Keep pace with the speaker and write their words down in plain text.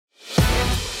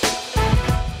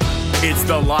It's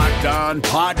the Locked On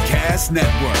Podcast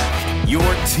Network, your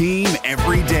team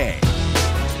every day.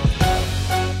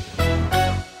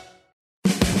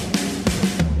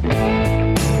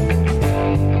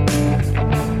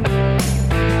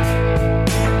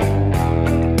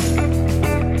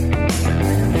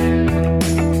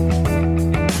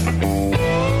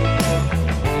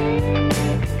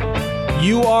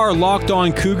 You are Locked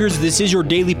On Cougars. This is your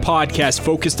daily podcast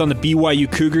focused on the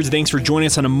BYU Cougars. Thanks for joining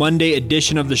us on a Monday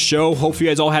edition of the show. Hope you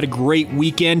guys all had a great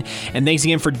weekend, and thanks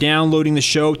again for downloading the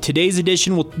show. Today's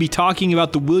edition, we'll be talking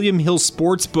about the William Hill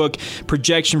Sportsbook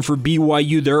projection for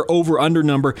BYU, their over-under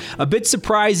number. A bit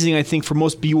surprising, I think, for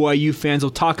most BYU fans.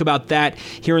 We'll talk about that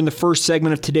here in the first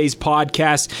segment of today's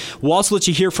podcast. We'll also let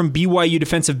you hear from BYU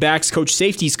defensive backs coach,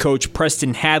 safeties coach,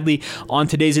 Preston Hadley on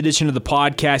today's edition of the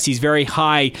podcast. He's very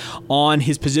high on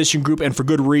his position group, and for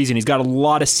good reason. He's got a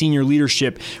lot of senior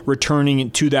leadership returning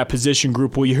to that position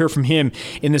group. Well, you hear from him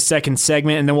in the second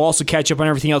segment, and then we'll also catch up on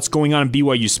everything else going on in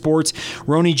BYU sports.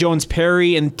 Ronnie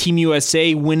Jones-Perry and Team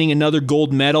USA winning another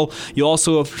gold medal. You'll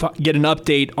also get an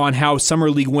update on how Summer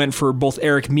League went for both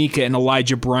Eric Mika and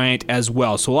Elijah Bryant as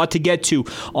well. So a lot to get to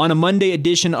on a Monday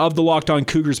edition of the Locked On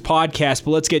Cougars podcast,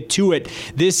 but let's get to it.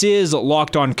 This is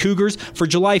Locked On Cougars for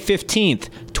July 15th,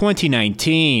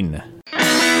 2019.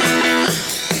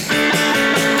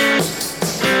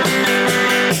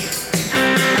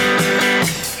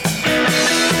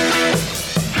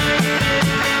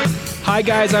 Hi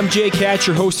guys, I'm Jay Katz,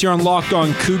 your host here on Locked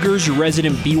On Cougars, your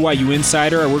resident BYU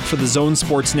insider. I work for the Zone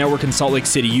Sports Network in Salt Lake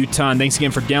City, Utah. And thanks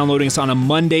again for downloading us on a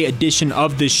Monday edition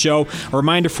of this show. A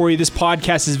reminder for you, this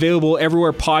podcast is available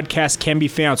everywhere podcasts can be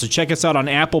found. So check us out on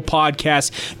Apple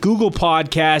Podcasts, Google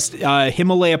Podcasts,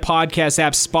 Himalaya Podcast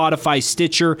apps, Spotify,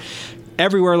 Stitcher.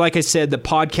 Everywhere, like I said, the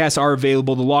podcasts are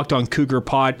available. The Locked On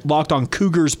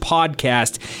Cougars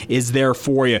podcast is there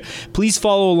for you. Please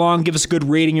follow along. Give us a good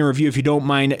rating and review if you don't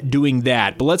mind doing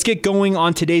that. But let's get going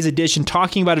on today's edition,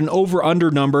 talking about an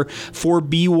over-under number for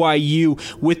BYU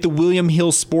with the William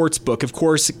Hill Sportsbook. Of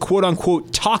course,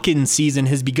 quote-unquote talking season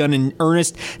has begun in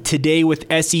earnest today with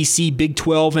SEC, Big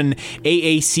 12, and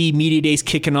AAC Media Days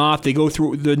kicking off. They go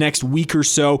through the next week or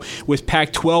so with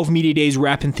Pac-12 Media Days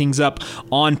wrapping things up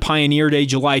on Pioneer Day,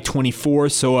 July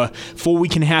 24th, so a full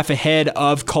week and a half ahead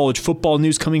of college football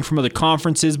news coming from other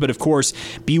conferences. But of course,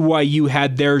 BYU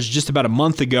had theirs just about a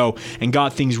month ago and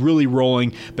got things really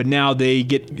rolling, but now they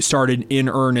get started in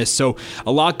earnest. So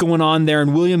a lot going on there,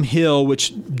 and William Hill,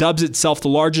 which dubs itself the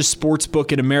largest sports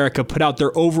book in America, put out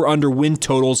their over-under win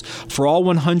totals for all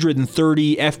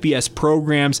 130 FBS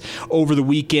programs over the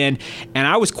weekend, and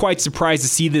I was quite surprised to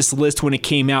see this list when it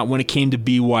came out, when it came to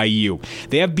BYU.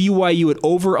 They have BYU at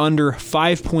over-under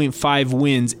 5.5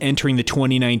 wins entering the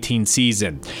 2019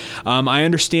 season. I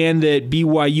understand that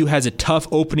BYU has a tough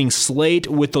opening slate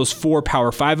with those 4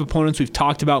 Power 5 opponents we've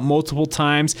talked about multiple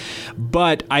times,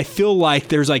 but I feel like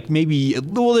there's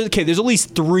there's at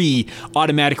least 3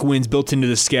 automatic wins built into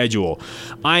the schedule.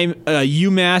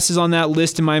 UMass is on that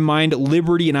list in my mind.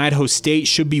 Liberty and Idaho State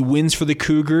should be wins for the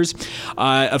Cougars.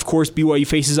 Of course, BYU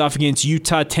faces off against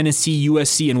Utah, Tennessee,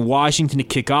 USC, and Washington to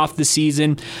kick off the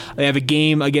season. They have a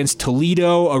game against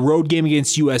Toledo, a road game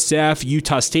against USF,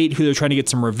 Utah State, who they're trying to get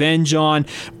some revenge on.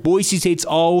 Boise State's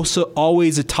also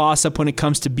always a toss-up when it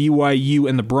comes to BYU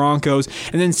and the Broncos.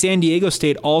 And then San Diego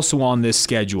State also on this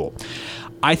schedule.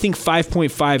 I think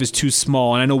 5.5 is too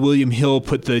small, and I know William Hill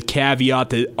put the caveat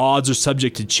that odds are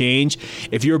subject to change.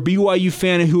 If you're a BYU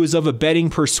fan who is of a betting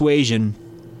persuasion,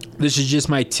 this is just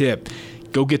my tip.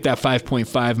 Go get that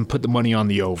 5.5 and put the money on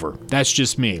the over. That's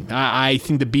just me. I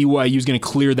think the BYU is going to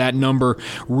clear that number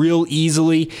real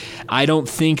easily. I don't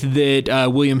think that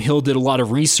William Hill did a lot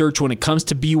of research when it comes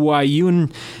to BYU,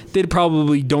 and they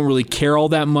probably don't really care all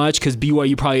that much because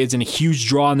BYU probably isn't a huge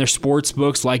draw in their sports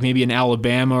books like maybe an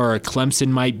Alabama or a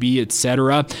Clemson might be,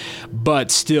 etc. But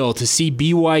still, to see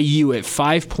BYU at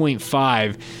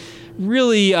 5.5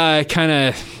 really kind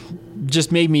of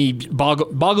just made me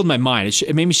boggled my mind.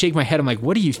 It made me shake my head. I'm like,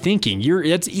 what are you thinking?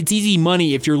 It's easy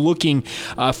money if you're looking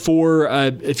for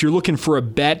a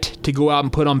bet to go out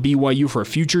and put on BYU for a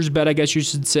futures bet, I guess you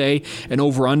should say, an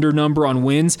over/under number on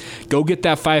wins. Go get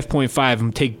that 5.5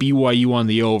 and take BYU on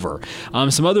the over.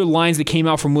 Some other lines that came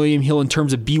out from William Hill in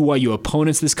terms of BYU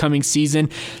opponents this coming season: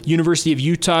 University of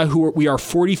Utah, we are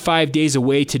 45 days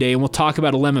away today, and we'll talk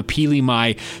about Alema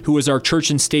Pilimai, who is our Church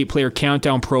and State player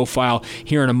countdown profile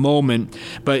here in a moment. moment.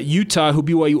 But Utah, who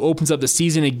BYU opens up the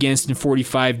season against in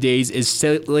 45 days, is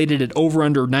slated at over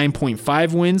under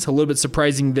 9.5 wins. A little bit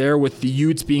surprising there, with the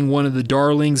Utes being one of the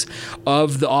darlings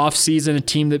of the offseason, a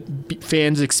team that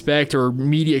fans expect or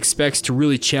media expects to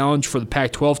really challenge for the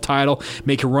Pac-12 title,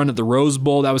 make a run at the Rose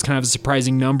Bowl. That was kind of a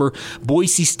surprising number.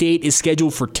 Boise State is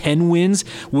scheduled for 10 wins,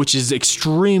 which is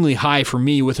extremely high for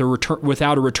me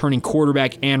without a returning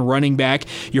quarterback and running back.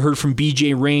 You heard from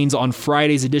BJ Rains on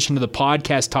Friday's edition of the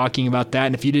podcast talking about that,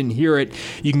 and if you didn't hear it,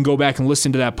 you can go back and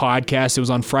listen to that podcast. It was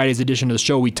on Friday's edition of the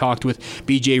show. We talked with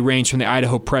BJ Rains from the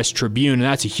Idaho Press Tribune, and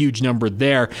that's a huge number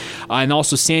there. And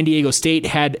also San Diego State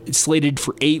had slated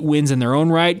for 8 wins in their own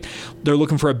right. They're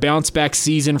looking for a bounce-back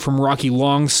season from Rocky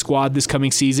Long's squad this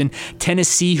coming season.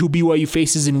 Tennessee, who BYU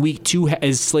faces in Week 2,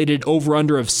 is slated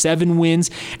over-under of 7 wins.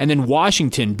 And then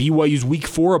Washington, BYU's Week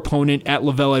 4 opponent at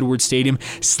LaVell Edwards Stadium,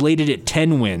 slated at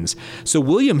 10 wins. So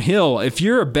William Hill, if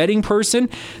you're a betting person,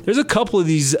 there's a couple of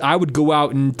these I would go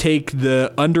out and take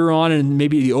the under on and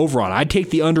maybe the over on. I'd take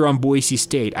the under on Boise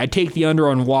State. I'd take the under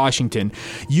on Washington.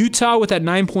 Utah with that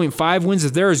 9.5 wins,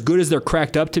 if they're as good as they're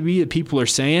cracked up to be, that people are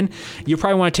saying, you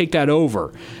probably want to take that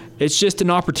over. It's just an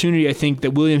opportunity, I think,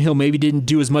 that William Hill maybe didn't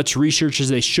do as much research as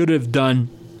they should have done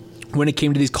when it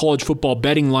came to these college football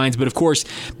betting lines. But of course,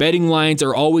 betting lines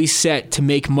are always set to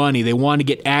make money. They want to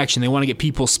get action. They want to get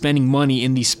people spending money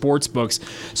in these sports books.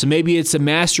 So maybe it's a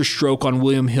masterstroke on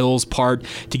William Hill's part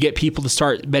to get people to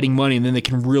start betting money, and then they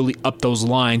can really up those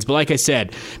lines. But like I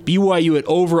said, BYU at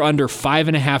over under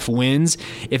 5.5 wins.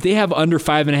 If they have under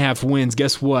 5.5 wins,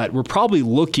 guess what? We're probably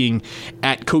looking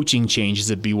at coaching changes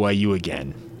at BYU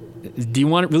again. Do you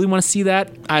really want to see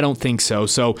that? I don't think so.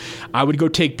 So I would go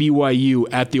take BYU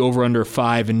at the over-under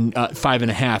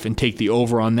 5.5 and take the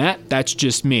over on that. That's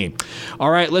just me.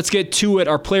 All right, let's get to it.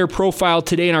 Our player profile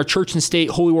today in our Church and State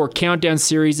Holy War Countdown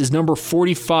series is number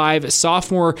 45,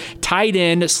 sophomore tight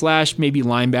end / maybe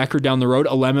linebacker down the road,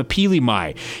 Alema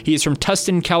Pilimai. He is from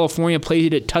Tustin, California,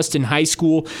 played at Tustin High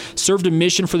School, served a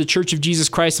mission for the Church of Jesus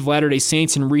Christ of Latter-day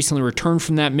Saints, and recently returned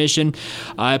from that mission.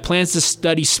 Plans to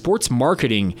study sports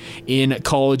marketing in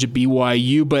college at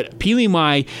BYU, but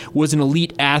Pilimai was an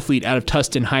elite athlete out of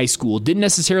Tustin High School. Didn't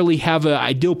necessarily have an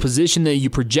ideal position that you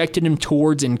projected him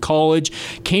towards in college.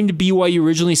 Came to BYU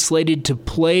originally slated to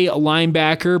play a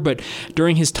linebacker, but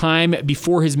during his time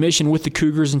before his mission with the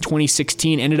Cougars in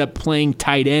 2016, ended up playing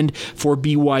tight end for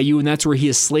BYU, and that's where he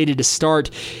is slated to start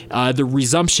the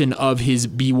resumption of his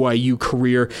BYU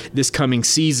career this coming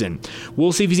season.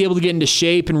 We'll see if he's able to get into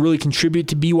shape and really contribute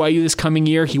to BYU this coming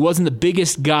year. He wasn't the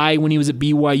biggest guy when he was at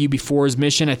BYU before his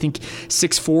mission. I think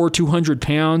 6'4", 200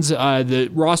 pounds. The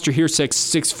roster here says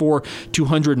 6'4",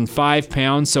 205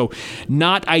 pounds. So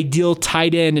not ideal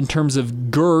tight end in terms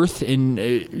of girth, and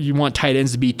you want tight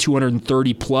ends to be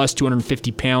 230 plus,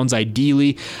 250 pounds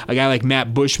ideally. A guy like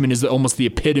Matt Bushman is almost the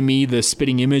epitome, the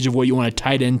spitting image of what you want a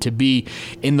tight end to be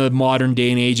in the modern day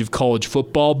and age of college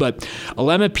football. But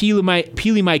Alema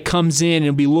Pilimai comes in and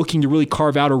will be looking to really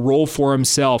carve out a role for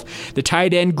himself. The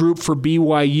tight end group for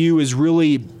BYU is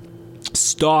really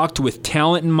stocked with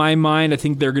talent in my mind. I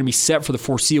think they're going to be set for the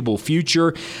foreseeable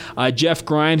future. Jeff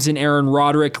Grimes and Aaron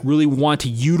Roderick really want to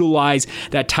utilize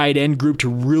that tight end group to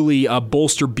really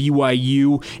bolster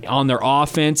BYU on their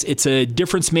offense. It's a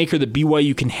difference maker that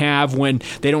BYU can have when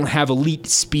they don't have elite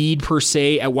speed per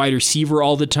se at wide receiver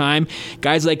all the time.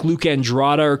 Guys like Luke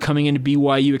Andrada are coming into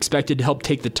BYU expected to help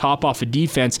take the top off of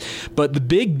defense, but the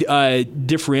big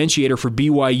differentiator for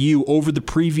BYU over the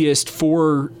previous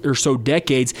 4 or so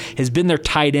decades has been their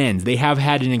tight ends. They have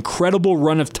had an incredible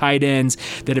run of tight ends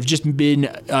that have just been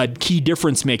key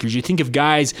difference makers. You think of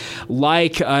guys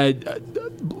like who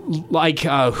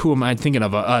am I thinking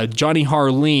of? Johnny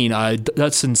Harleen,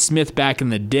 Dustin Smith back in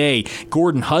the day,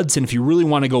 Gordon Hudson, if you really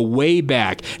want to go way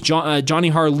back. Johnny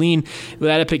Harleen,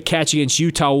 that epic catch against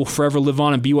Utah will forever live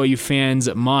on in BYU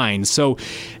fans' minds. So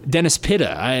Dennis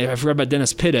Pitta, I forgot about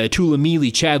Dennis Pitta, Tula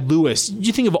Mealy, Chad Lewis.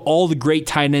 You think of all the great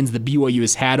tight ends that BYU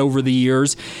has had over the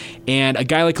years, and a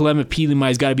guy like Alema Pilimai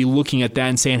has got to be looking at that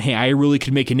and saying, hey, I really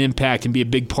could make an impact and be a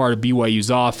big part of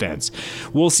BYU's offense.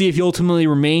 We'll see if he ultimately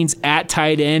remains at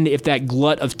tight end, if that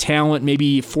glut of talent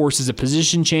maybe forces a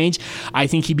position change. I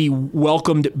think he'd be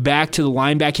welcomed back to the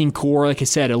linebacking core. Like I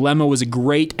said, Alema was a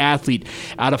great athlete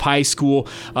out of high school,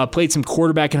 played some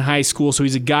quarterback in high school, so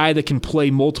he's a guy that can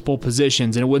play multiple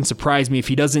positions, and it wouldn't surprise me if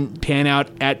he doesn't pan out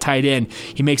at tight end.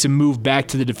 He makes a move back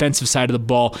to the defensive side of the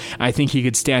ball. I think he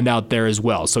could stand out there as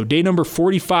well. So day number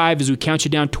 45 as we count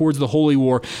you down towards the Holy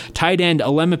War. Tight end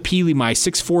Alema Pilimai,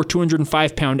 6'4",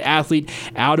 205-pound athlete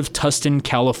out of Tustin,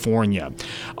 California.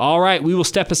 All right, we will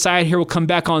step aside here. We'll come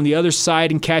back on the other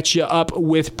side and catch you up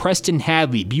with Preston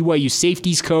Hadley, BYU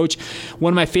safeties coach,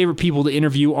 one of my favorite people to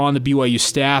interview on the BYU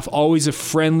staff. Always a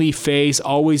friendly face,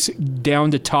 always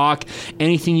down to talk.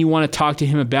 Anything you want to talk to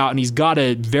him about, and he's got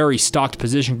a very stocked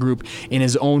position group in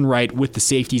his own right with the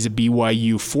safeties at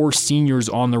BYU. 4 seniors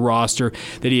on the roster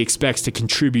that he expects to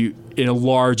contribute in a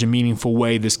large and meaningful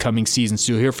way this coming season.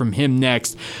 So you'll hear from him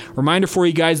next. Reminder for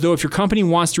you guys, though, if your company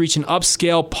wants to reach an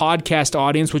upscale podcast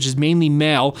audience, which is mainly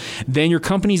male, then your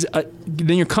company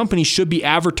should be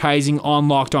advertising on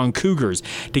Locked On Cougars.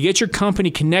 To get your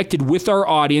company connected with our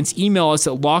audience, email us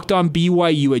at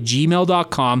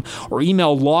lockedonbyu@gmail.com or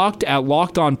email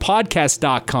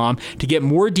locked@lockedonpodcast.com to get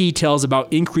more details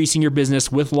about increasing your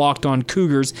business with Locked On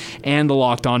Cougars and the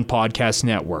Locked On Podcast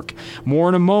Network. More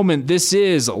in a moment. This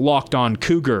is Locked On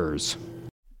Cougars.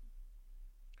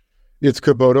 It's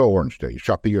Kubota Orange Day.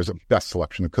 Shop the year's best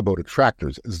selection of Kubota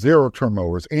tractors, zero-turn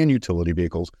mowers, and utility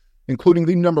vehicles, including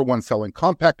the #1 selling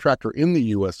compact tractor in the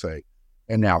USA.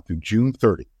 And now through June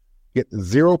 30, get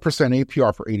 0%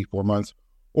 APR for 84 months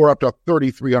or up to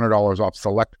 $3,300 off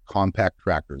select compact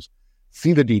tractors.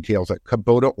 See the details at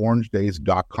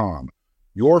KubotaOrangeDays.com.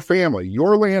 Your family,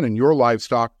 your land, and your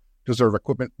livestock deserve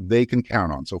equipment they can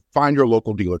count on. So find your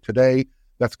local dealer today.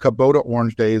 That's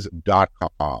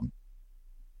KubotaOrangeDays.com.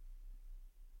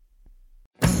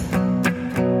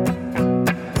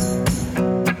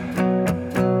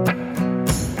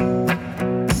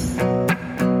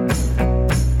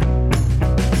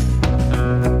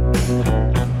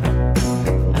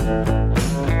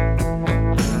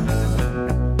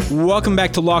 Welcome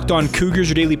back to Locked On Cougars,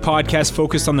 your daily podcast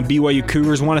focused on the BYU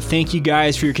Cougars. I want to thank you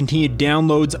guys for your continued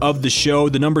downloads of the show.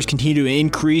 The numbers continue to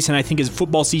increase, and I think as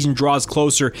football season draws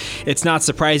closer, it's not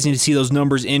surprising to see those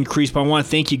numbers increase. But I want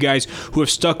to thank you guys who have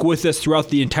stuck with us throughout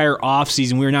the entire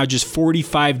offseason. We are now just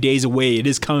 45 days away. It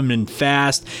is coming in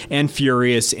fast and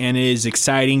furious, and it is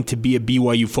exciting to be a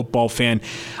BYU football fan.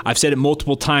 I've said it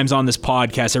multiple times on this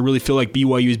podcast. I really feel like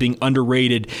BYU is being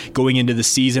underrated going into the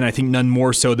season. I think none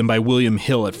more so than by William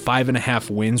Hill at 5.5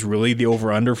 wins, really the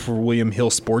over-under for William Hill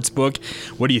Sportsbook.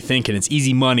 What are you thinking? It's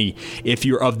easy money if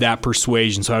you're of that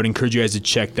persuasion, so I would encourage you guys to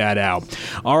check that out.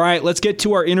 All right, let's get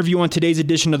to our interview on today's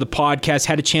edition of the podcast.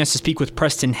 Had a chance to speak with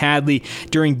Preston Hadley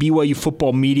during BYU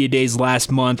Football Media Days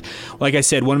last month. Like I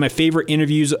said, one of my favorite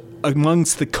interviews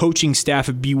amongst the coaching staff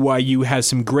of BYU. Has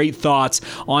some great thoughts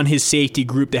on his safety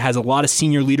group that has a lot of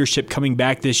senior leadership coming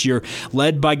back this year,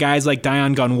 led by guys like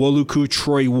Dion Gonwoluku,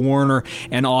 Troy Warner,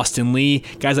 and Austin Lee.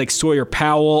 Guys like Sawyer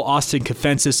Powell, Austin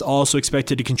Kafensis also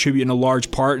expected to contribute in a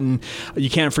large part, and you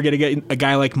can't forget a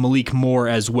guy like Malik Moore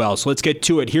as well. So let's get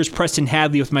to it. Here's Preston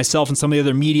Hadley with myself and some of the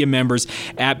other media members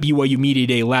at BYU Media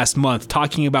Day last month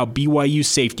talking about BYU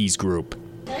safeties group.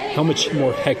 How much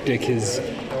more hectic has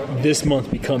this month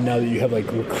become now that you have like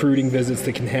recruiting visits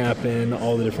that can happen,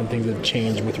 all the different things that have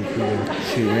changed with recruiting?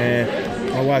 Shoot, man,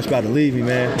 my wife's about to leave me,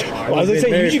 man. Well, I was gonna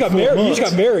say, you just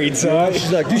got married, so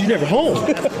she's like, dude, you're never home.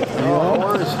 You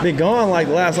know? Been gone like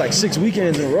the last 6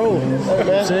 weekends in a row. You know what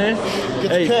I'm saying?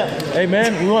 Hey,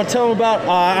 man, we want to tell them about.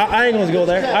 I ain't gonna go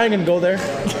there.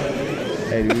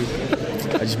 Hey, dude,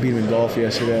 I just beat him in golf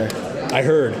yesterday. I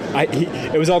heard.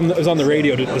 It was on the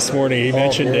radio this morning. He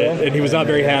mentioned it, and he was not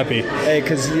very happy. Hey,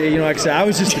 because like I said, I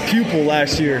was just a pupil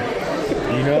last year,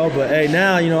 But hey,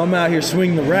 now I'm out here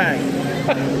swinging the rack,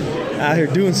 out here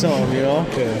doing something,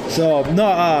 Okay. So no,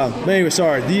 anyway,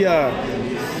 sorry.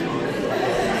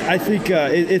 I think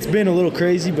it's been a little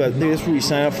crazy, but that's what we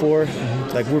sign up for. Mm-hmm.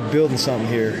 Like we're building something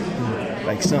here,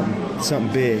 like something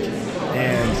big,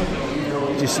 and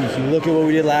just if you look at what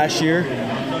we did last year.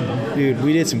 Dude,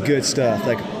 we did some good stuff.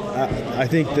 Like, I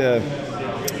think the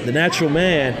natural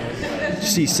man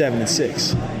sees 7 and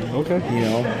 6. Okay.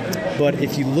 But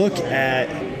if you look at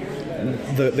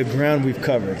the ground we've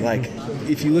covered, like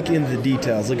if you look into the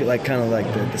details, look at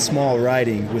the small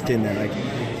writing within that. Like,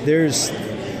 there's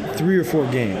 3 or 4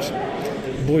 games.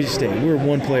 Boise State, we're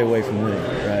 1 play away from winning,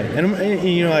 right? And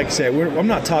like I said, I'm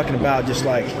not talking about just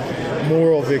like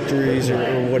moral victories or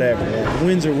whatever. Like,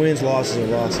 wins are wins, losses are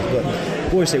losses, but.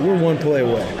 Boise State, we're 1 play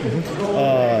away.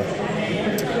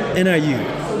 NIU,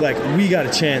 like we got a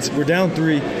chance. We're down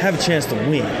 3, have a chance to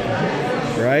win,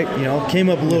 right? Came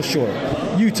up a little short.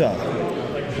 Utah,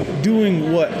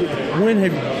 doing what?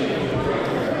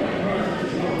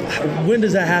 When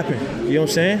does that happen? You know what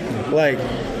I'm saying? Like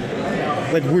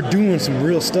we're doing some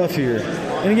real stuff here.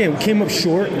 And again, we came up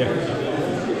short,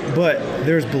 but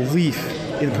there's belief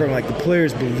in the program. Like the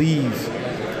players believe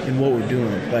in what we're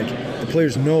doing. Like the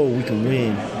players know we can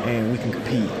win and we can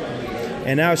compete.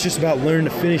 And now it's just about learning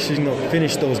to finish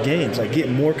those games, like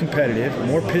getting more competitive,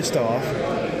 more pissed off,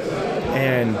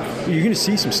 And you're going to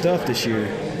see some stuff this year.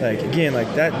 Like, again,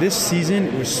 like that, this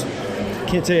season was,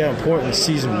 can't tell you how important this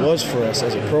season was for us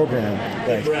as a program.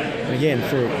 Like, and again,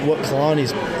 for what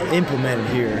Kalani's implemented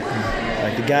here,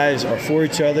 like the guys are for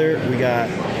each other. We got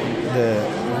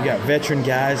veteran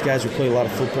guys who play a lot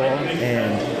of football,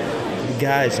 and the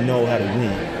guys know how to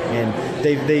win. And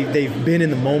they've been in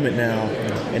the moment now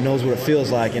and knows what it feels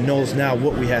like and knows now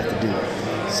what we have to do.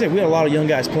 I said we had a lot of young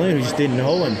guys playing who just didn't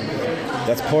know, and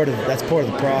that's part of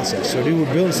the process. So, dude,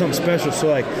 we're building something special. So,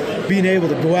 like, being able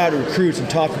to go out to recruits and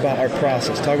talk about our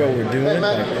process, talk about what we're doing.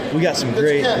 Like, we got some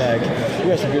great, we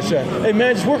got some good stuff. Hey,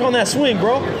 man, just work on that swing,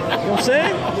 bro. You know what I'm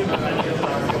saying?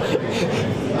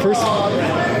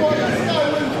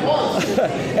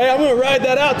 Hey, I'm gonna ride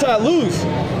that out till I lose. You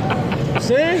know what I'm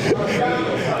saying?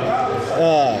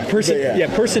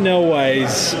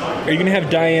 Personnel-wise, are you going to have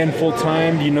Diane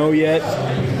full-time? Do you know yet?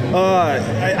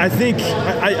 I think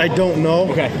I don't know.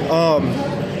 Okay.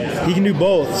 He can do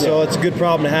both, so it's a good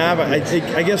problem to have.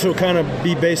 I guess it'll kind of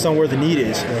be based on where the need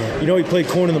is. You know, he played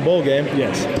corner in the bowl game.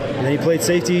 Yes. And then he played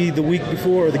safety the week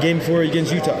before, or the game before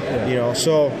against Utah. Yeah. You know,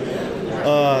 so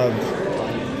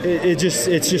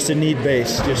it's just a need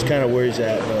base, just kind of where he's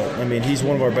at. But, I mean, he's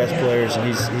one of our best players, and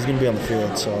he's going to be on the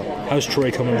field. So how's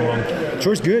Troy coming along?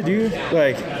 Troy's good, dude.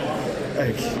 Like,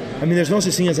 I mean, there's no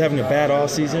such thing as having a bad off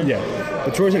season. Yeah.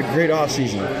 But Troy's had a great off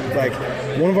season. Like,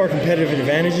 one of our competitive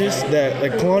advantages that,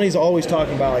 like, Kalani's always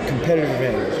talking about, like, competitive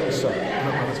advantages. So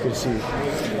that's good to see.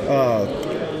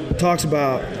 Talks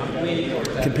about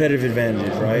competitive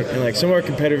advantages, right? And, like, some of our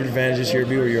competitive advantages here at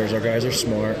BYU is our guys are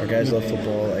smart, our guys love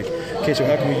football. Like, okay, so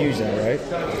how can we use that, right?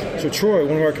 So Troy,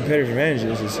 one of our competitive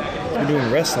advantages is he's been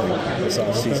doing wrestling this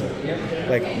off season,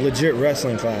 like legit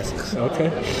wrestling classes.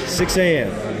 Okay. 6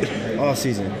 a.m. off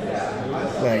season,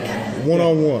 like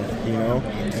one-on-one, you know,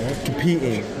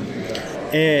 competing.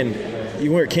 And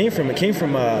where it came from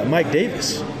Mike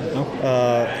Davis.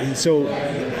 And so,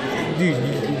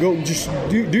 dude, you go just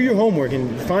do your homework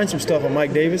and find some stuff on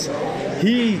Mike Davis.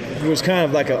 He was kind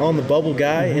of like an on-the-bubble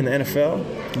guy in the NFL,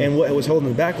 and what was holding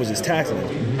him back was his tackling.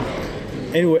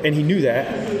 Anyway, and he knew that.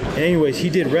 And anyways, he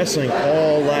did wrestling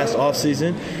all last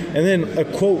offseason. And then a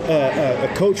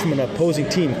coach from an opposing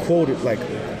team gave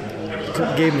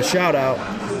him a shout out.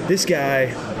 This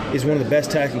guy is one of the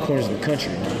best tackling corners in the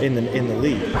country in the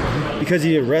league because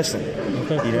he did wrestling.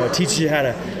 Okay. You know, it teaches you how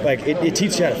to it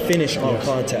teaches you how to finish on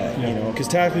contact. You know, because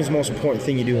tackling is the most important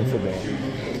thing you do in football.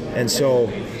 And so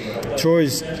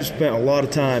Troy's spent a lot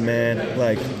of time, man.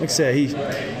 Like I said,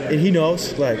 he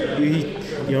knows. Like he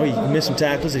missed some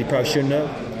tackles that he probably shouldn't have.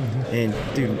 Mm-hmm. And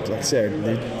dude, like I said,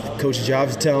 the coach's job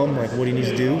is to tell him like what he needs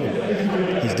to do.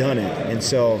 And he's done it. And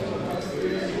so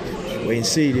wait and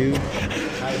see, dude.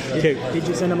 Did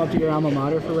you send him up to your alma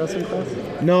mater for wrestling class?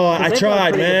 No, I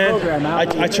tried, man.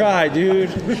 I tried, dude.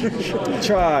 I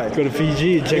tried. Go to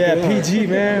PG and check it out. Yeah, PG,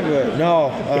 man.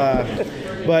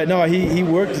 But no, he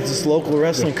worked with just local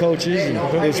wrestling coaches, and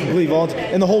it was completely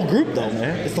voluntary. And the whole group, though,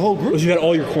 man. It's the whole group. You had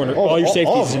all your all your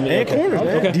safeties and corners,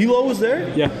 man. Okay. D-Lo was there.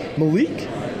 Yeah. Malik.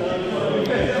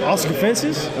 Oscar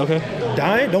Fences. Okay.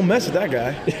 Diane, don't mess with that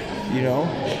guy. You know.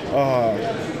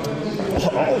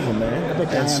 All of them, man.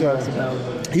 And so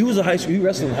he was he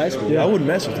wrestled in high school. Yeah. I wouldn't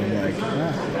mess with him.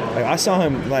 Like I saw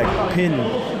him like pin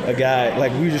a guy.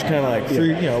 Like we were just kind of like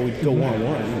free. You know, we'd go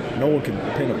one-on-one. No one could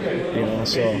pin him. You know,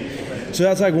 so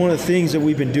that's like one of the things that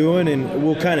we've been doing, and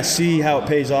we'll kind of see how it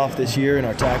pays off this year in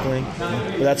our tackling.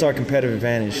 But that's our competitive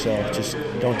advantage. So just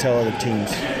don't tell other teams.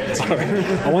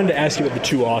 I wanted to ask you about the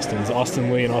two Austins,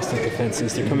 Austin Lee and Austin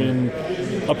Defenses. They're coming in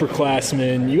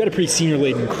upperclassmen. You got a pretty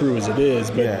senior-laden crew as it is,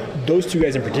 but those two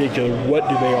guys in particular, what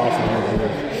do they offer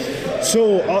you?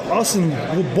 So Austin,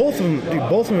 both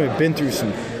of them have been through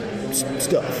some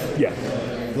stuff. Yeah.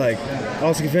 Like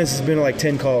Austin Defense has been to like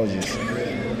 10 colleges.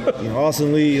 You know,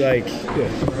 Austin Lee,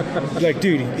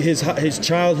 dude, his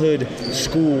childhood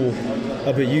school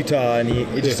up at Utah, and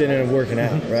it just ended up working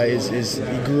out, right? He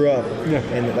grew up,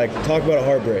 and like talk about a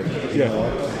heartbreak. You know,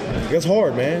 that's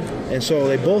hard, man. And so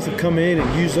they both have come in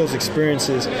and used those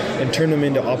experiences and turned them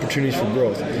into opportunities for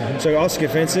growth. So Austin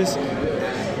Defenses,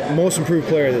 most improved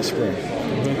player this spring,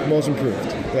 most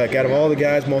improved. Like out of all the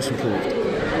guys, most improved.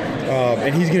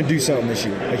 And he's going to do something this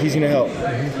year. Like he's going to help.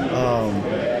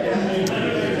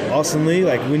 Austin Lee,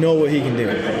 like we know what he can do.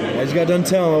 I just got done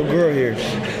telling a little girl here.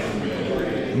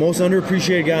 Most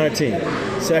underappreciated guy on our team.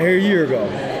 Sat here a year ago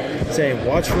saying,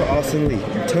 watch for Austin Lee.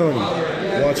 I'm telling you,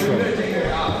 watch for him.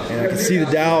 And I can see the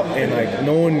doubt, and like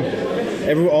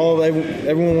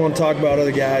everyone want to talk about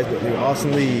other guys, but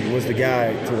Austin Lee was the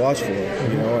guy to watch for,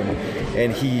 you know,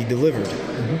 and he delivered.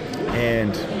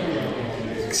 And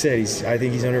like I said, I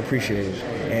think he's underappreciated.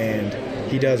 and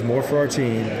he does more for our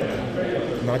team.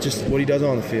 Not just what he does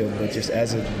on the field, but just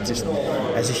as a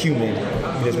human,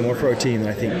 he does more for our team than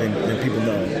I think than people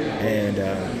know. And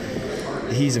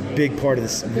he's a big part of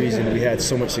the reason we had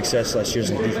so much success last year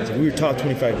in defense. We were top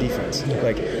 25 defense.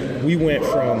 Like, we went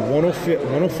from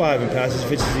 105 in passes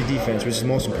efficiency defense, which is the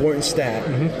most important stat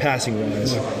passing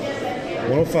wise,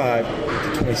 105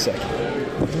 to 22nd.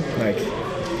 Like,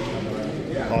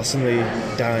 Austin Lee,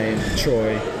 Diane,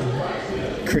 Troy,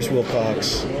 Chris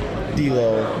Wilcox,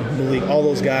 D'Lo, Malik, all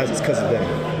those guys, it's because of them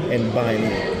and buying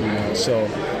in, you know. So,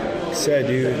 said,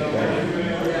 dude,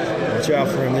 like, watch out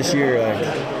for him this year. Like,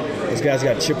 those guys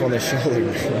got a chip on their shoulder.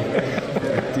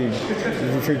 Like, dude,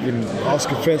 freaking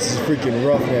Oscar Fence is freaking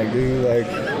roughneck, dude. Like,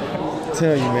 I'm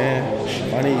telling you, man,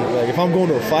 if I'm going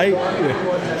to a fight,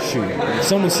 shoot. If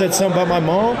someone said something about my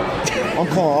mom, I'm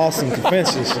calling Austin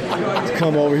Defenses to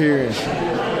come over here and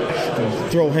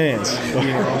throw hands,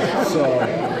 you know. So,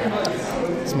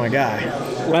 it's my guy.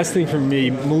 Last thing from me,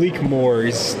 Malik Moore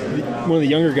is one of the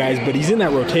younger guys, but he's in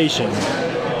that rotation.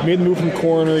 You made the move from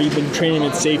corner. You've been training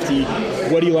at safety.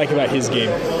 What do you like about his game?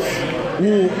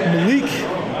 Well, Malik,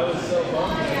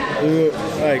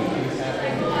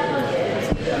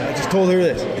 I just told her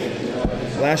this.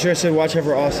 Last year I said, watch out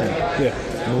for Austin. Yeah.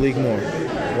 Malik Moore.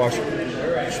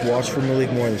 Just watch for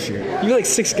Malik Moore this year. You got like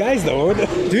 6 guys, though.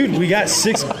 Dude, we got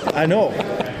 6. I know.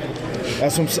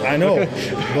 That's what I know.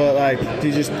 But, like,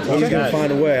 he's going to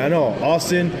find a way. I know.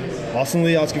 Austin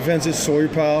Lee, Oscar Fences, Sawyer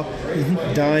Powell,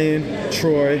 Diane,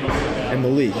 Troy, and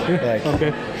Malik. Like,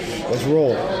 let's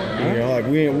roll. You know, like,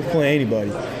 we're playing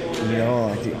anybody. You know,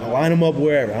 like, line them up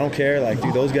wherever. I don't care. Like,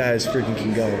 dude, those guys freaking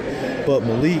can go. But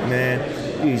Malik, man,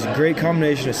 he's a great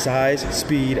combination of size,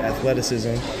 speed,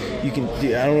 athleticism. You can.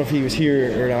 I don't know if he was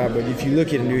here or not, but if you look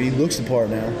at him, dude, he looks the part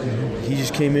now. He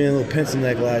just came in a little pencil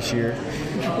neck last year.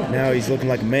 Now he's looking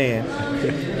like a man.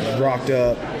 He's rocked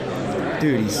up.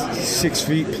 Dude, he's 6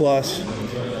 feet plus.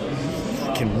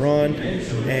 Can run,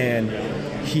 and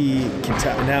he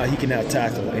can now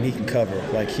tackle, and he can cover.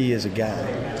 Like, he is a guy.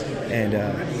 And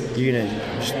you're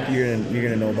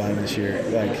gonna know about him this year.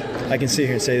 Like, I can sit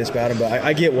here and say this about him, but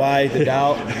I get why the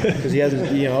doubt, because he hasn't.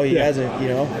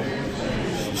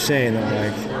 Just saying though,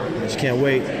 like, I just can't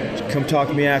wait. Just come talk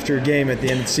to me after a game at the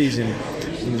end of the season,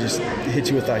 and just hit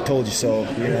you with "I told you so."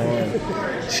 You know, and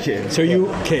just kidding. So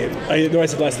I know I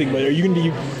said last thing, but are you gonna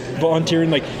be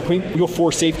volunteering? Like, can we go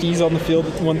 4 safeties on the field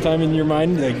at one time in your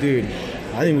mind? Like, dude,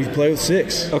 I think we play with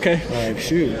 6. Okay. Like,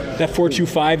 shoot. That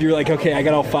 4-2-5, you're like, okay, I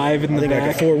got all 5 in the back.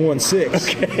 I think like a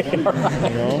 4-1-6. Okay.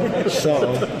 You know?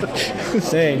 So,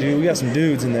 saying, dude, we got some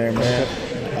dudes in there, man.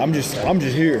 I'm just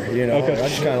here, you know? Okay. I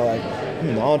just kind of like,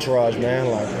 the entourage, man.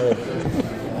 Like,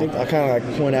 I kind of like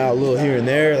point out a little here and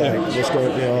there, like, what's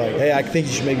going, you know, like, hey, I think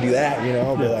you should maybe do that, you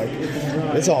know? But, like,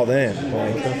 it's all them.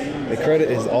 Like, the credit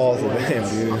is all to them,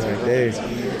 dude. Like,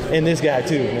 and this guy,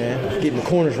 too, man. Getting the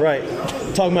corners right.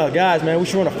 Talking about guys, man, we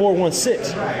should run a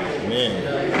 4-1-6. Man.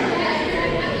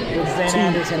 Zane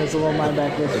Anderson is a little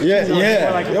linebacker. Yeah.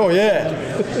 Oh, yeah.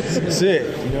 That's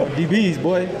it. You know, DBs,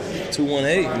 boy.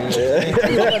 218.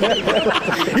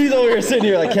 He's over here sitting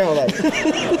here like counting like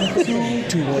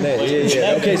 218.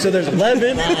 Yeah. Okay, so there's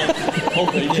 11.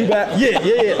 2 back.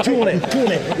 Yeah.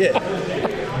 218. Yeah.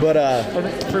 But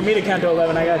for me to count to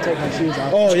 11, I gotta take my shoes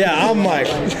off. Oh yeah, I'm like,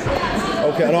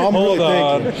 okay, no, I'm really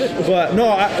thinking. But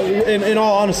no, in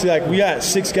all honesty, like, we got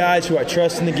 6 guys who I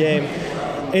trust in the game.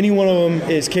 Any one of them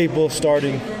is capable of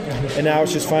starting, and now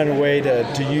it's just finding a way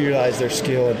to utilize their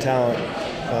skill and talent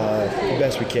the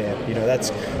best we can. You know,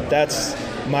 that's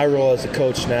my role as a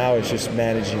coach now, is just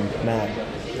managing.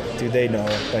 Dude, they know,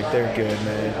 like, they're good,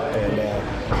 man,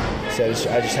 and so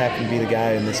I just happen to be the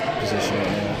guy in this position right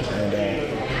now, and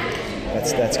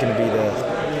that's going to be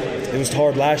it was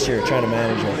hard last year trying to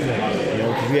manage them, you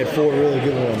know, because we had 4 really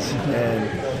good ones,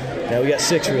 and now we got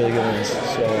 6 really good ones,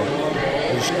 so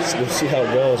we'll see how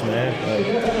it goes, man. Like,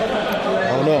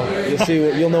 I don't know.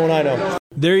 You'll know when I know.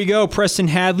 There you go, Preston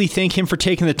Hadley. Thank him for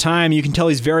taking the time. You can tell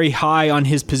he's very high on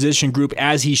his position group,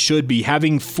 as he should be.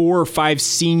 Having 4 or 5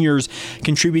 seniors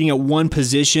contributing at one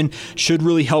position should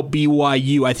really help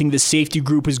BYU. I think the safety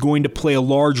group is going to play a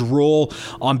large role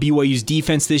on BYU's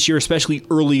defense this year, especially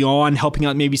early on, helping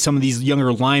out maybe some of these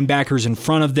younger linebackers in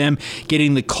front of them,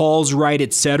 getting the calls right,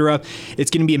 etc.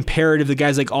 It's going to be imperative that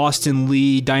guys like Austin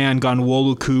Lee, Dayan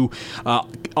Gonwoluku,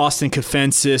 Austin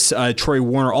Kafensis, Troy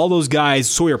Warner, all those guys,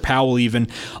 Sawyer Powell even,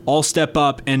 11 all step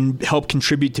up and help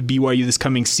contribute to BYU this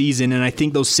coming season. And I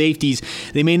think those safeties,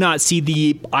 they may not see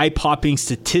the eye-popping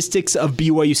statistics of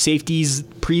BYU safeties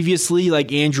previously,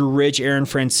 like Andrew Rich, Aaron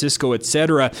Francisco,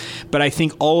 etc., but I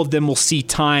think all of them will see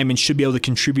time and should be able to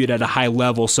contribute at a high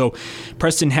level. So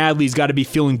Preston Hadley's got to be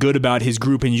feeling good about his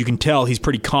group, and you can tell he's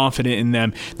pretty confident in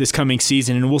them this coming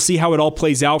season. And we'll see how it all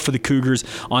plays out for the Cougars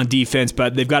on defense,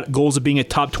 but they've got goals of being a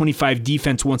top 25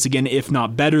 defense once again, if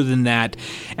not better than that.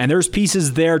 And there's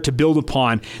pieces there to build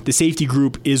upon. The safety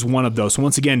group is one of those. So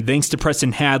once again, thanks to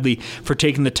Preston Hadley for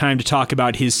taking the time to talk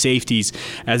about his safeties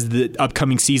as the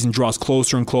upcoming season draws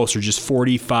closer and closer, just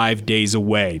 45 days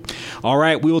away. All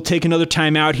right, we will take another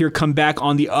time out here, come back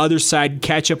on the other side,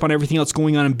 catch up on everything else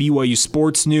going on in BYU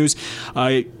sports news.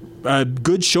 A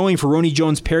good showing for Ronnie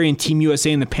Jones-Perry and Team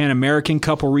USA in the Pan American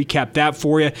Cup. We'll recap that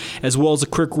for you, as well as a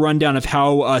quick rundown of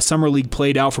how Summer League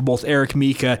played out for both Eric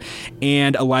Mika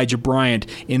and Elijah Bryant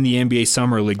in the NBA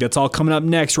Summer League. That's all coming up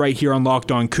next right here on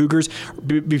Locked On Cougars.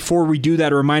 Before we do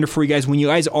that, a reminder for you guys, when you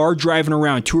guys are driving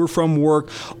around to or from work,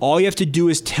 all you have to do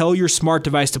is tell your smart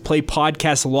device to play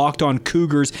podcast Locked On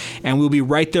Cougars, and we'll be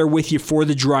right there with you for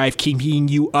the drive, keeping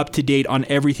you up to date on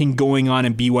everything going on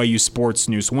in BYU sports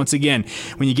news. So once again,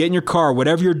 when you get in your car,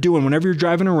 whatever you're doing, whenever you're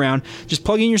driving around, just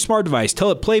plug in your smart device,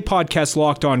 tell it play podcast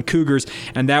Locked On Cougars,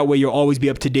 and that way you'll always be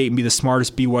up to date and be the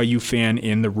smartest BYU fan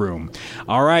in the room.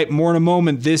 All right, more in a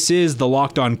moment. This is the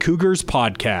Locked On Cougars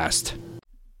podcast.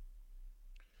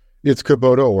 It's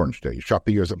Kubota Orange Day. Shop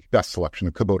the year's best selection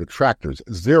of Kubota tractors,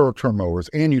 zero-turn mowers,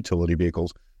 and utility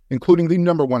vehicles, including the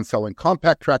 #1 selling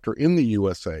compact tractor in the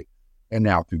USA. And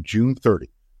now through June 30,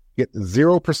 get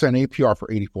 0% APR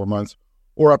for 84 months,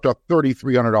 or up to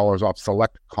 $3,300 off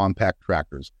select compact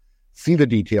tractors. See the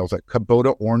details at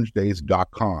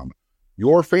KubotaOrangeDays.com.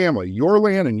 Your family, your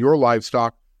land, and your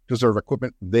livestock deserve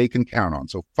equipment they can count on.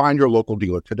 So find your local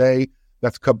dealer today.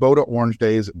 That's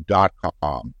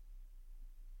KubotaOrangeDays.com.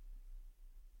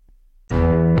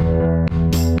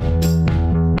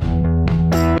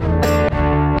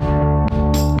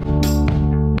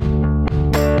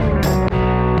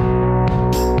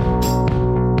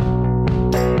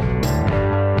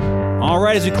 All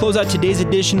right, as we close out today's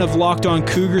edition of Locked On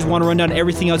Cougars, want to run down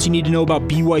everything else you need to know about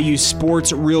BYU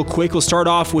sports real quick. We'll start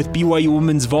off with BYU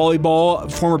women's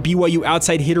volleyball. Former BYU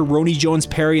outside hitter Ronnie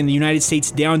Jones-Perry in the United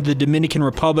States down to the Dominican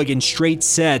Republic in straight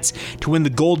sets to win the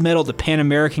gold medal at the Pan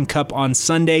American Cup on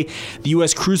Sunday. The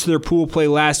U.S. cruised to their pool play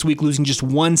last week, losing just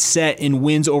one set in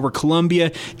wins over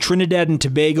Colombia, Trinidad and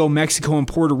Tobago, Mexico, and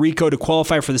Puerto Rico to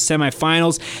qualify for the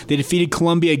semifinals. They defeated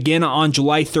Colombia again on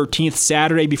July 13th,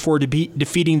 Saturday, before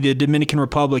defeating the Dominican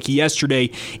Republic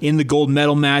yesterday in the gold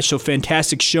medal match. So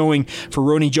fantastic showing for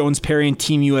Ronnie Jones-Perry and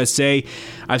Team USA.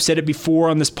 I've said it before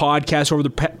on this podcast over the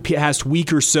past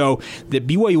week or so that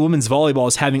BYU women's volleyball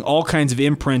is having all kinds of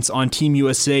imprints on Team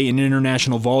USA and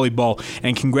international volleyball,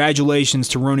 and congratulations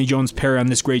to Ronnie Jones-Perry on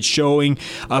this great showing.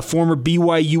 Former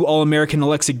BYU All-American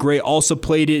Alexa Gray also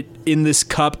played it in this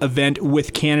cup event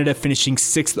with Canada, finishing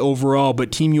 6th overall,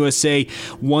 but Team USA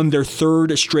won their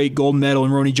 3rd straight gold medal,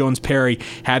 and Ronnie Jones-Perry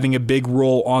having a big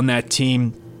role on that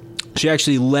team. She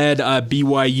actually led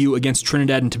BYU against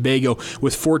Trinidad and Tobago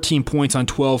with 14 points on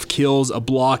 12 kills, a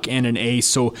block, and an ace.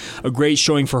 So a great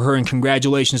showing for her, and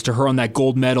congratulations to her on that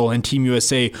gold medal, and Team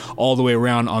USA all the way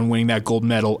around on winning that gold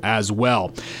medal as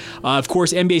well. Of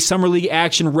course, NBA Summer League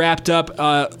action wrapped up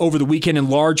over the weekend in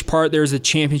large part. There's a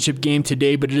championship game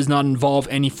today, but it does not involve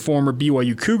any former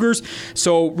BYU Cougars.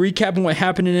 So recapping what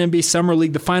happened in NBA Summer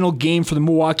League, the final game for the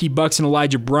Milwaukee Bucks and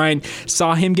Elijah Bryant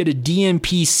saw him get a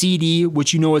DNP CD,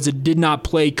 which you know is a did not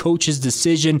play coach's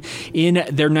decision in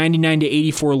their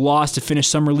 99-84 loss to finish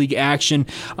Summer League action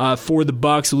for the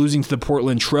Bucks, losing to the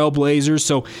Portland Trail Blazers.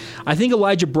 So I think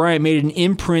Elijah Bryant made an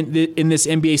imprint in this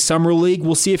NBA Summer League.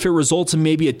 We'll see if it results in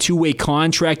maybe a two-way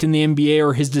contract in the NBA,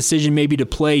 or his decision maybe to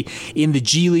play in the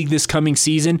G League this coming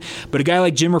season. But a guy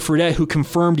like Jimmer Fredette, who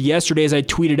confirmed yesterday, as I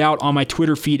tweeted out on my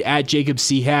Twitter feed at Jacob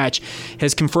C. Hatch,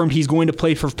 has confirmed he's going to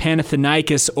play for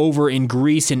Panathinaikos over in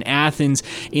Greece, in Athens,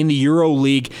 in the Euro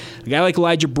League. A guy like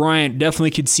Elijah Bryant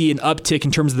definitely could see an uptick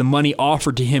in terms of the money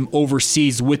offered to him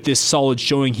overseas with this solid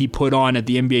showing he put on at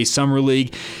the NBA Summer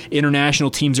League. International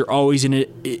teams are always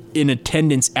in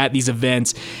attendance at these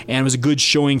events, and it was a good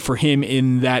showing for him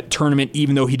in that tournament,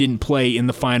 even though he didn't play in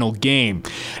the final game.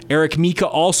 Eric Mika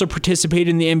also participated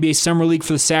in the NBA Summer League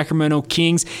for the Sacramento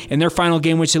Kings in their final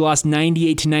game, which they lost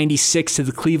 98-96 to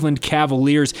the Cleveland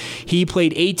Cavaliers. He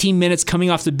played 18 minutes coming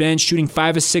off the bench, shooting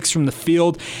 5 of 6 from the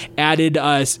field, added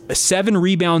 7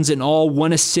 rebounds in all,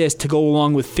 1 assist to go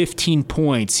along with 15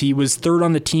 points. He was third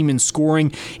on the team in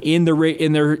scoring in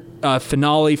their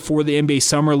finale for the NBA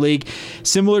Summer League.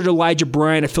 Similar to Elijah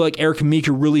Bryant, I feel like Eric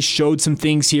Mika really showed some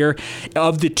things here.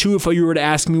 Of the two, if you were to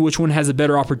ask me which one has a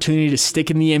better opportunity to stick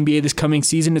in the NBA this coming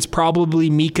season, it's probably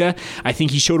Mika. I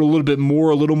think he showed a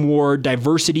little more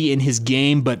diversity in his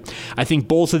game, but I think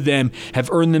both of them have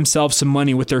earned themselves some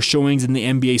money with their showings in the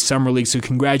NBA Summer League, so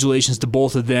congratulations to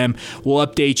both of them. We'll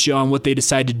update you on what they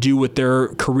decide to do with their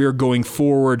career going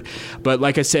forward. But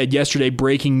like I said yesterday,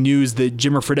 breaking news that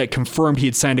Jimmer Fredette confirmed he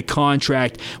had signed a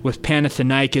contract with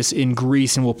Panathinaikos in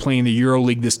Greece and will play in the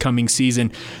EuroLeague this coming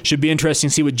season. Should be interesting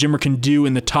to see what Jimmer can do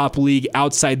in the top league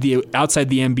outside the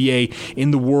NBA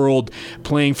in the world,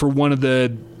 playing for one of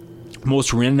the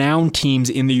most renowned teams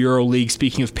in the EuroLeague.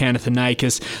 Speaking of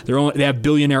Panathinaikos, they have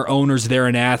billionaire owners there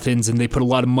in Athens, and they put a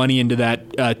lot of money into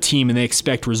that team, and they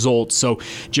expect results. So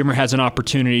Jimmer has an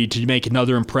opportunity to make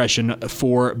another impression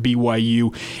for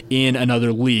BYU in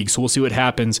another league. So we'll see what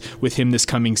happens with him this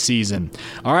coming season.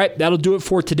 All right, that'll do it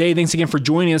for today. Thanks again for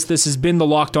joining us. This has been the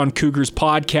Locked On Cougars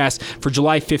podcast for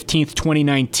July 15th,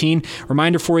 2019.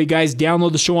 Reminder for you guys,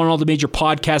 download the show on all the major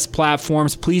podcast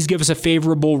platforms. Please give us a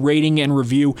favorable rating and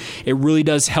review. It really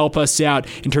does help us out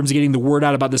in terms of getting the word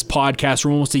out about this podcast.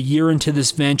 We're almost a year into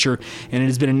this venture, and it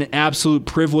has been an absolute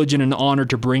privilege and an honor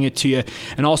to bring it to you.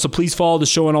 And also, please follow the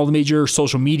show on all the major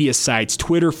social media sites,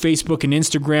 Twitter, Facebook, and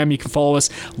Instagram. You can follow us,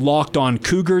 Locked On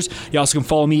Cougars. You also can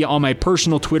follow me on my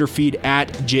personal Twitter feed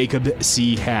at Jacob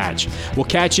C. Hatch. We'll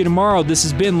catch you tomorrow. This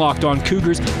has been Locked On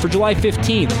Cougars for July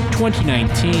 15th,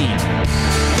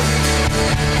 2019.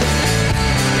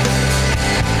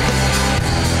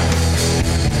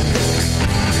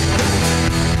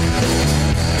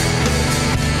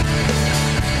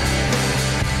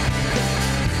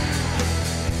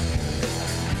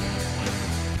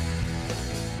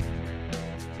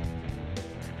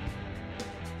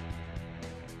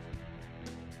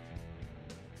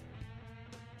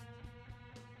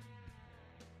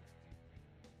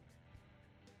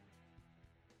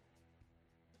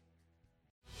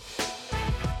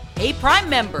 Hey, Prime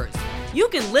members, you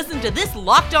can listen to this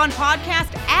Locked On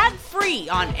podcast ad-free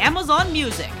on Amazon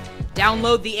Music.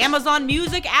 Download the Amazon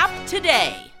Music app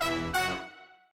today.